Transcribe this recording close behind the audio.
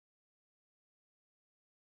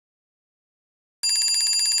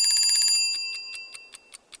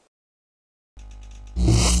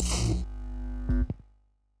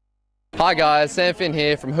Hi guys, Sam Finn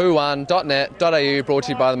here from WhoWonSA.net.au, brought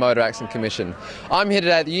to you by the Motor Accident Commission. I'm here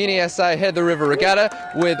today at the UniSA Head of the River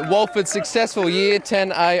Regatta with Walford's successful Year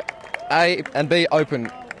 10 A and B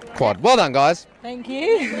Open Quad. Well done guys. Thank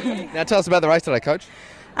you. Now tell us about the race today, Coach.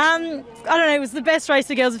 I don't know, it was the best race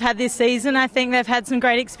the girls have had this season. I think they've had some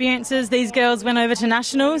great experiences. These girls went over to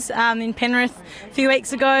Nationals in Penrith a few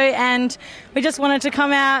weeks ago, and we just wanted to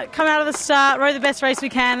come out of the start, row the best race we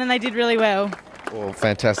can, and they did really well. Oh,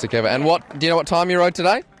 fantastic, Eva. And do you know what time you rode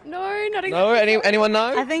today? No, not exactly. No? Anyone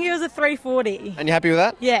know? I think it was a 3:40. And you happy with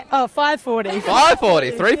that? Yeah. Oh, 5:40.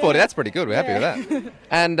 5:40, 3:40. That's pretty good. We're happy Yeah. with that.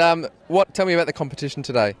 And tell me about the competition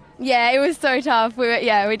today. Yeah, it we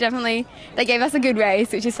definitely, they gave us a good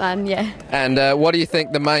race, which is fun, yeah. And what do you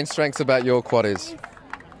think the main strengths about your quad is?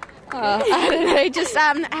 I don't know, just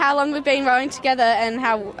how long we've been rowing together and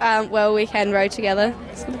how well we can row together,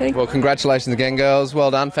 sort of thing. Well, congratulations again, girls. Well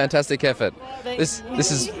done. Fantastic effort. This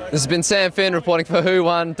has been Sam Finn reporting for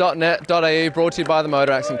WhoWonSA.net.au, brought to you by the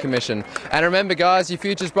Motor Accident Commission. And remember, guys, your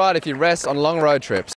future's bright if you rest on long road trips.